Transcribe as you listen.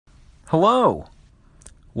Hello.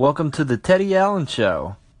 Welcome to the Teddy Allen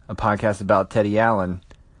Show, a podcast about Teddy Allen.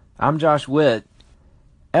 I'm Josh Witt.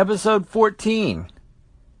 Episode 14,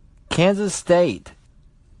 Kansas State.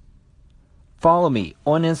 Follow me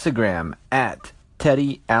on Instagram at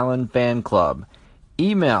Teddy Allen Fan Club.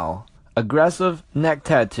 Email aggressive neck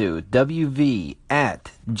tattoo wv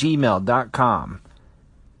at gmail.com.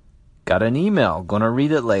 Got an email. Gonna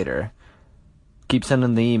read it later. Keep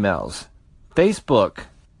sending the emails. Facebook.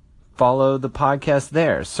 Follow the podcast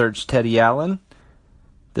there. Search Teddy Allen.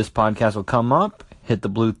 This podcast will come up. Hit the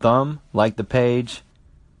blue thumb. Like the page.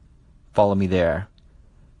 Follow me there.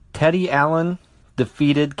 Teddy Allen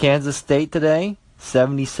defeated Kansas State today,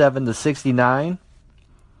 77-69.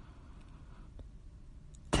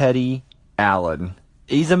 Teddy Allen.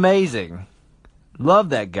 He's amazing. Love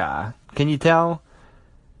that guy. Can you tell?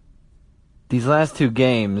 These last two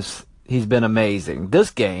games, he's been amazing. This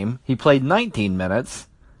game, he played 19 minutes,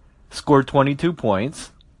 scored 22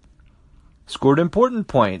 points, scored important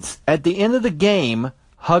points. At the end of the game,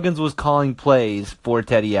 Huggins was calling plays for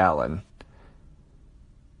Teddy Allen.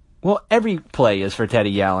 Well, every play is for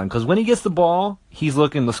Teddy Allen, because when he gets the ball, he's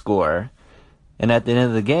looking to score. And at the end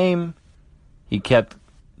of the game, he kept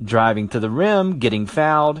driving to the rim, getting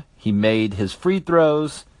fouled. He made his free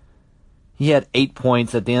throws. He had 8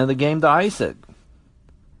 points at the end of the game to ice it.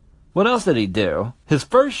 What else did he do? His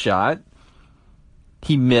first shot,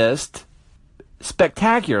 he missed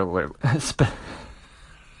spectacularly.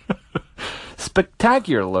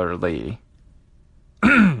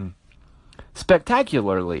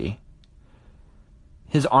 Spectacularly.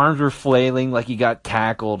 His arms were flailing like he got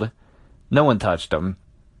tackled. No one touched him.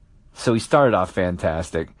 So he started off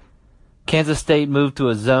fantastic. Kansas State moved to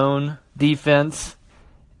a zone defense,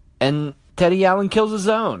 and Teddy Allen kills a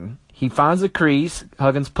zone. He finds a crease.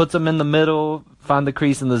 Huggins puts him in the middle, find the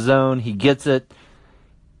crease in the zone. He gets it.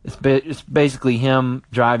 It's basically him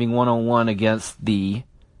driving one-on-one against the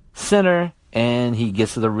center, and he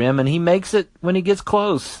gets to the rim, and he makes it when he gets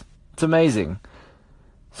close. It's amazing.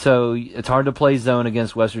 So it's hard to play zone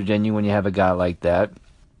against West Virginia when you have a guy like that.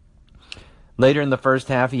 Later in the first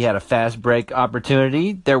half, he had a fast break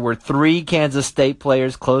opportunity. There were 3 Kansas State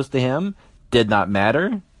players close to him. Did not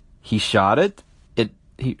matter. He shot it.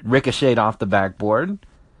 He ricocheted off the backboard.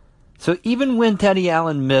 So even when Teddy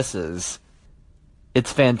Allen misses,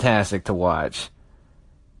 it's fantastic to watch.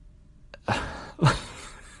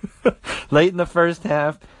 Late in the first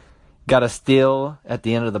half, got a steal at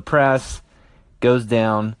the end of the press, goes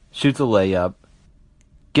down, shoots a layup,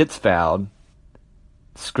 gets fouled,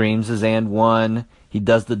 screams his and one. He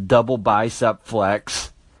does the double bicep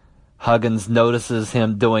flex. Huggins notices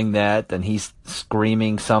him doing that, and he's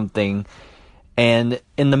screaming something. And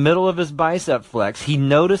in the middle of his bicep flex, he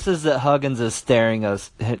notices that Huggins is staring us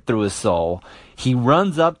through his soul. He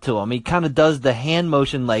runs up to him. He kind of does the hand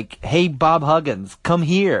motion like, "Hey, Bob Huggins, come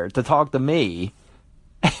here to talk to me."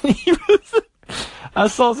 And I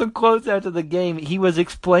saw some quotes after the game. He was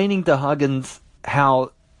explaining to Huggins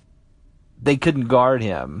how they couldn't guard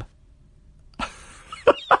him.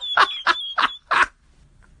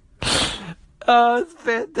 Oh, it's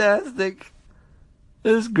fantastic.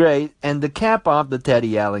 It was great. And to cap off the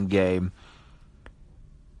Teddy Allen game,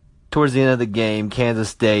 towards the end of the game, Kansas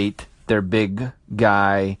State, their big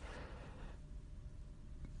guy,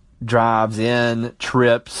 drives in,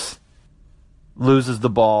 trips, loses the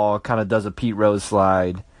ball, kind of does a Pete Rose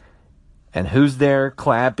slide. And who's there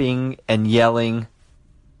clapping and yelling?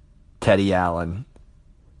 Teddy Allen.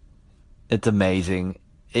 It's amazing.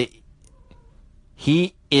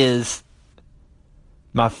 He is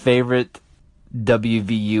my favorite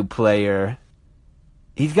WVU player.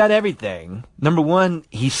 He's got everything. Number one,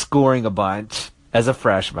 he's scoring a bunch as a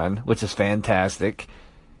freshman, which is fantastic.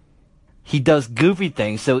 He does goofy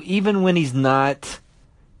things, so even when he's not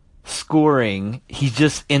scoring, he's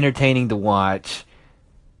just entertaining to watch.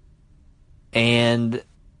 And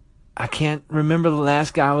I can't remember the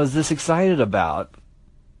last guy I was this excited about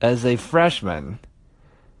as a freshman.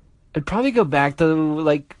 I'd probably go back to,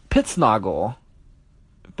 like, Pittsnogle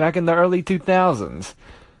back in the early 2000s.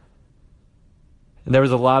 And there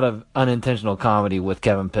was a lot of unintentional comedy with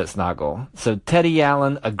Kevin Pittsnogle. So Teddy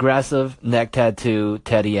Allen, aggressive, neck tattoo,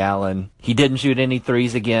 Teddy Allen. He didn't shoot any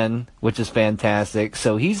threes again, which is fantastic.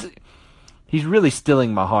 So he's really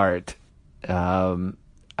stealing my heart. I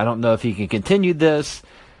don't know if he can continue this.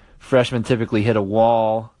 Freshmen typically hit a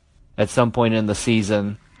wall at some point in the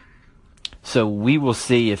season. So we will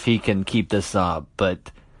see if he can keep this up.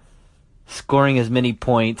 But scoring as many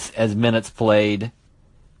points as minutes played,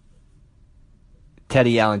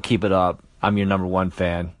 Teddy Allen, keep it up. I'm your number one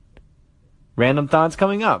fan. Random thoughts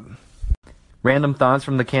coming up. Random thoughts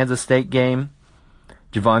from the Kansas State game.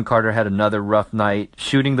 Javon Carter had another rough night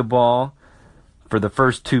shooting the ball. For the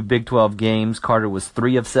first 2 Big 12 games, Carter was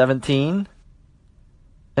 3 of 17.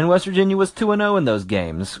 And West Virginia was 2-0 in those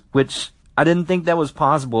games, which I didn't think that was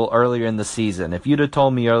possible earlier in the season. If you'd have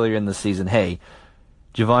told me earlier in the season, hey,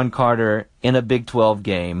 Javon Carter in a Big 12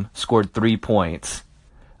 game scored 3 points,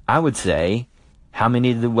 I would say, how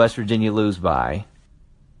many did West Virginia lose by?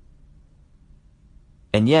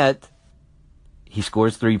 And yet, he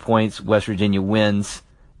scores 3 points, West Virginia wins.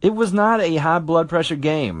 It was not a high blood pressure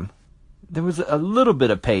game. There was a little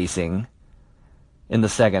bit of pacing in the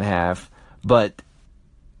second half, but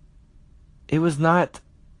it was not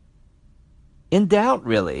in doubt,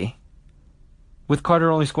 really, with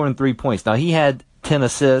Carter only scoring 3 points. Now, he had 10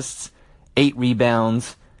 assists, 8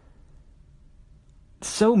 rebounds.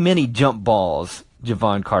 So many jump balls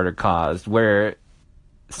Javon Carter caused, where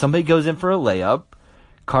somebody goes in for a layup,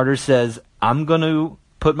 Carter says, I'm going to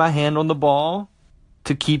put my hand on the ball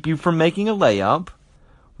to keep you from making a layup.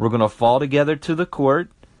 We're going to fall together to the court,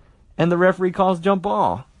 and the referee calls jump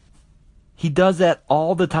ball. He does that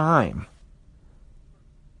all the time.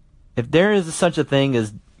 If there is such a thing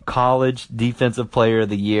as college defensive player of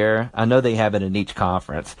the year, I know they have it in each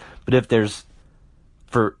conference, but if there's,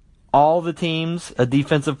 for all the teams, a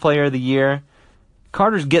defensive player of the year,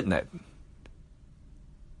 Carter's getting it.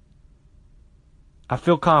 I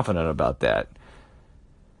feel confident about that.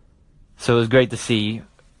 So it was great to see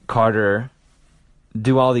Carter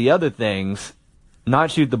do all the other things, not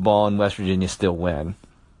shoot the ball, and West Virginia still win.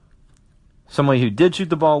 Somebody who did shoot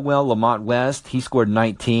the ball well, Lamont West, he scored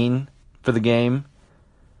 19 for the game.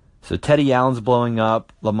 So Teddy Allen's blowing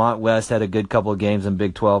up. Lamont West had a good couple of games in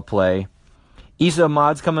Big 12 play. Issa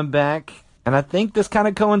Ahmad's coming back, and I think this kind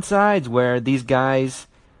of coincides where these guys,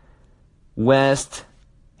 West,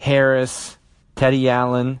 Harris, Teddy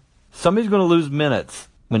Allen, somebody's going to lose minutes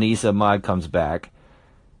when Issa Ahmad comes back.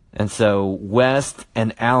 And so West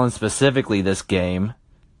and Allen specifically this game,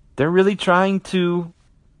 they're really trying to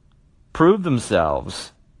prove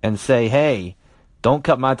themselves and say, hey, don't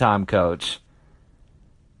cut my time, coach.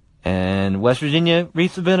 And West Virginia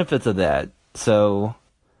reaps the benefits of that. So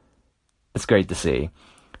it's great to see.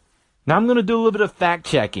 Now I'm going to do a little bit of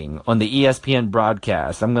fact-checking on the ESPN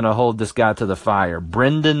broadcast. I'm going to hold this guy to the fire.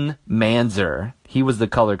 Brendan Manzer. He was the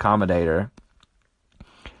color commentator.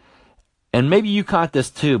 And maybe you caught this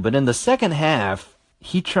too, but in the second half,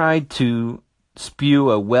 he tried to spew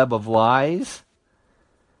a web of lies.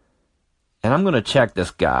 And I'm going to check this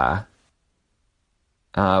guy.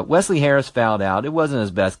 Wesley Harris fouled out. It wasn't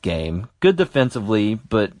his best game. Good defensively,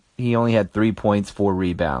 but he only had 3 points, 4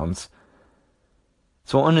 rebounds.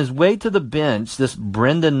 So on his way to the bench, this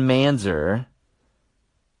Brendan Manzer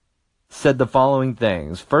said the following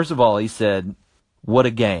things. First of all, he said, what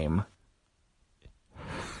a game.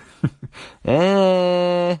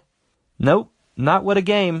 Nope, not what a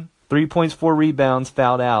game. 3 points, 4 rebounds,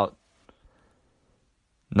 fouled out.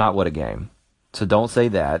 Not what a game. So don't say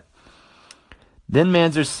that. Then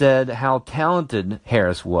Manzer said how talented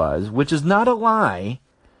Harris was, which is not a lie.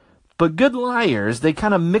 But good liars, they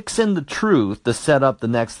kind of mix in the truth to set up the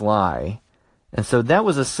next lie. And so that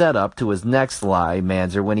was a setup to his next lie,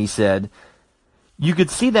 Manzer, when he said, you could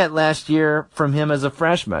see that last year from him as a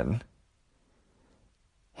freshman.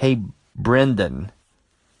 Hey, Brendan,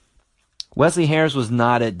 Wesley Harris was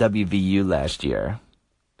not at WVU last year.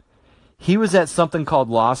 He was at something called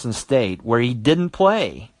Lawson State, where he didn't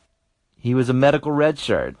play. He was a medical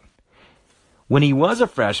redshirt. When he was a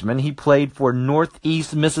freshman, he played for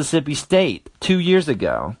Northeast Mississippi State 2 years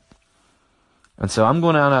ago. And so I'm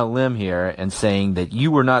going out on a limb here and saying that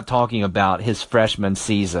you were not talking about his freshman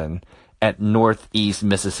season at Northeast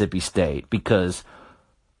Mississippi State, because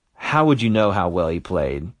how would you know how well he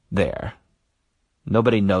played there?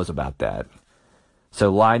 Nobody knows about that.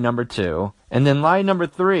 So lie number 2. And then lie number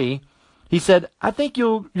 3, he said, I think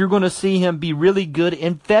you're going to see him be really good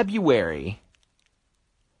in February.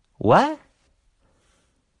 What?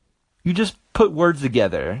 You just put words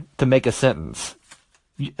together to make a sentence.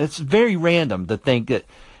 It's very random to think that,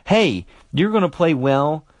 hey, you're going to play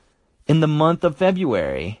well in the month of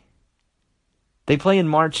February. They play in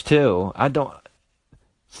March too.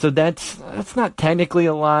 So that's not technically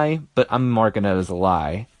a lie, but I'm marking it as a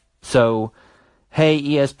lie. So, hey,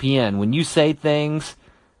 ESPN, when you say things,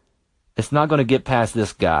 it's not going to get past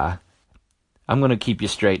this guy. I'm going to keep you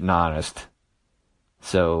straight and honest.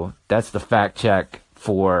 So that's the fact check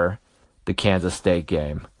for the Kansas State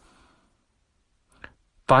game.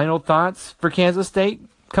 Final thoughts for Kansas State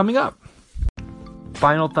coming up.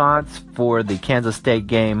 Final thoughts for the Kansas State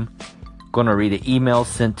game. Going to read an email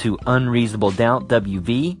sent to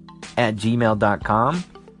unreasonabledoubtwv wvvu@gmail.com.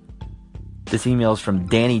 This email is from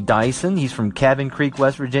Danny Dyson. He's from Cabin Creek,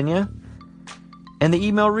 West Virginia. And the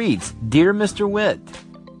email reads, Dear Mr. Witt,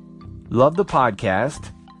 love the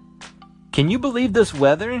podcast. Can you believe this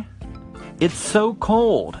weather? It's so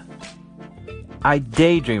cold. I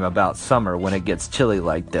daydream about summer when it gets chilly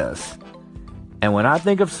like this. And when I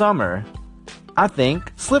think of summer, I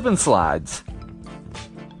think slip and slides.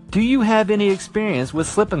 Do you have any experience with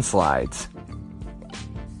slip and slides?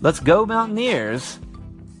 Let's go Mountaineers.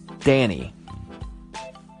 Danny.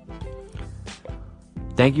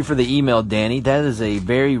 Thank you for the email, Danny. That is a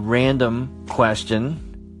very random question.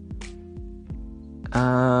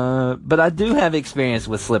 But I do have experience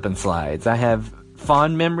with slip and slides. I have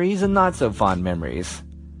fond memories and not so fond memories.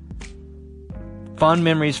 Fond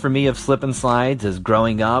memories for me of slip and slides is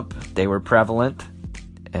growing up. They were prevalent.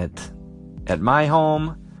 At my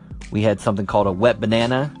home, we had something called a wet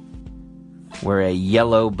banana, where a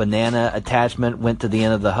yellow banana attachment went to the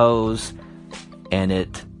end of the hose, and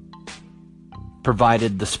it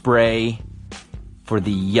provided the spray for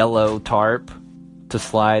the yellow tarp to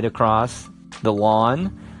slide across the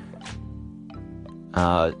lawn.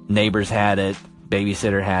 Neighbors had it.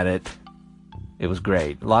 Babysitter had it. It was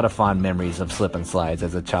great. A lot of fond memories of slip and slides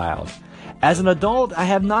as a child. As an adult, I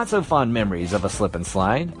have not so fond memories of a slip and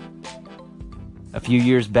slide. A few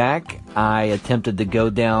years back, I attempted to go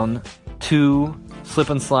down 2 slip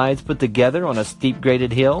and slides put together on a steep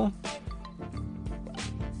graded hill.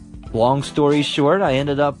 Long story short, I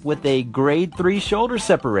ended up with a grade 3 shoulder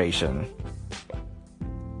separation.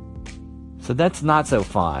 So that's not so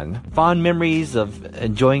fun. Fond memories of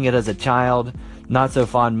enjoying it as a child. Not so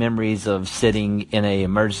fond memories of sitting in an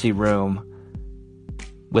emergency room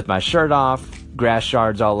with my shirt off, grass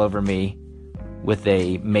shards all over me, with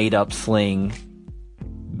a made-up sling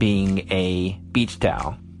being a beach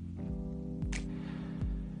towel.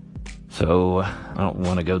 So, I don't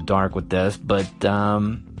want to go dark with this, but,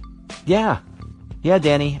 yeah,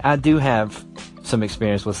 Danny, I do have some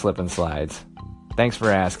experience with slip and slides. Thanks for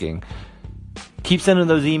asking. Keep sending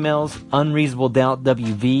those emails,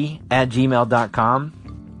 unreasonabledoubtwv@gmail.com.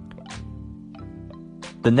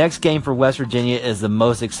 The next game for West Virginia is the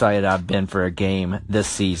most excited I've been for a game this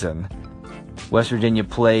season. West Virginia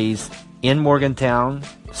plays in Morgantown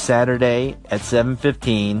Saturday at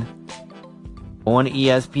 7:15 on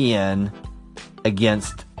ESPN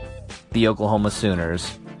against the Oklahoma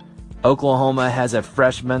Sooners. Oklahoma has a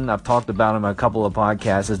freshman. I've talked about him on a couple of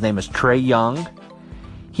podcasts. His name is Trae Young.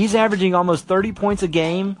 He's averaging almost 30 points a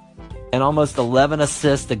game and almost 11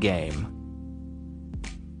 assists a game,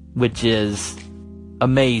 which is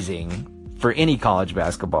amazing for any college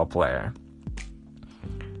basketball player,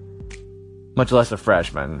 much less a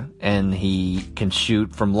freshman. And he can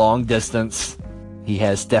shoot from long distance. He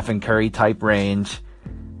has Stephen Curry type range.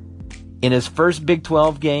 In his first Big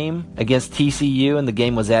 12 game against TCU, and the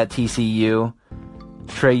game was at TCU,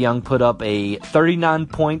 Trae Young put up a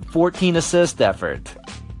 39-point, 14-assist effort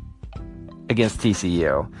against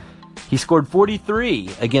TCU. He scored 43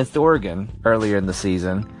 against Oregon earlier in the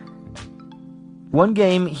season. One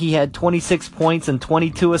game, he had 26 points and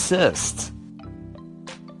 22 assists.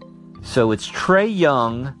 So it's Trae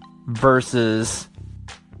Young versus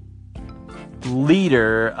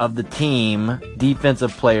leader of the team,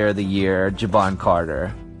 Defensive Player of the Year, Jevon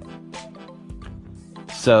Carter.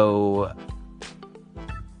 So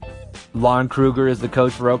Lon Kruger is the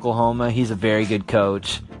coach for Oklahoma. He's a very good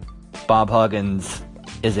coach. Bob Huggins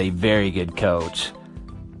is a very good coach.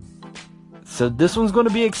 So this one's going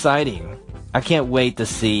to be exciting. I can't wait to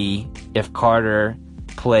see if Carter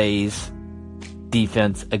plays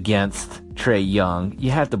defense against Trae Young.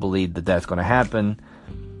 You have to believe that that's going to happen.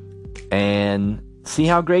 And see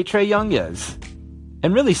how great Trae Young is.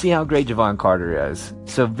 And really see how great Jevon Carter is.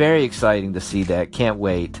 So very exciting to see that. Can't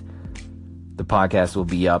wait. The podcast will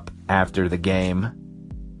be up after the game.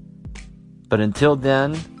 But until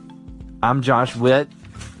then, I'm Josh Witt.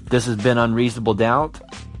 This has been Unreasonable Doubt.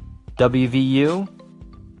 WVU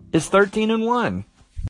is 13-1.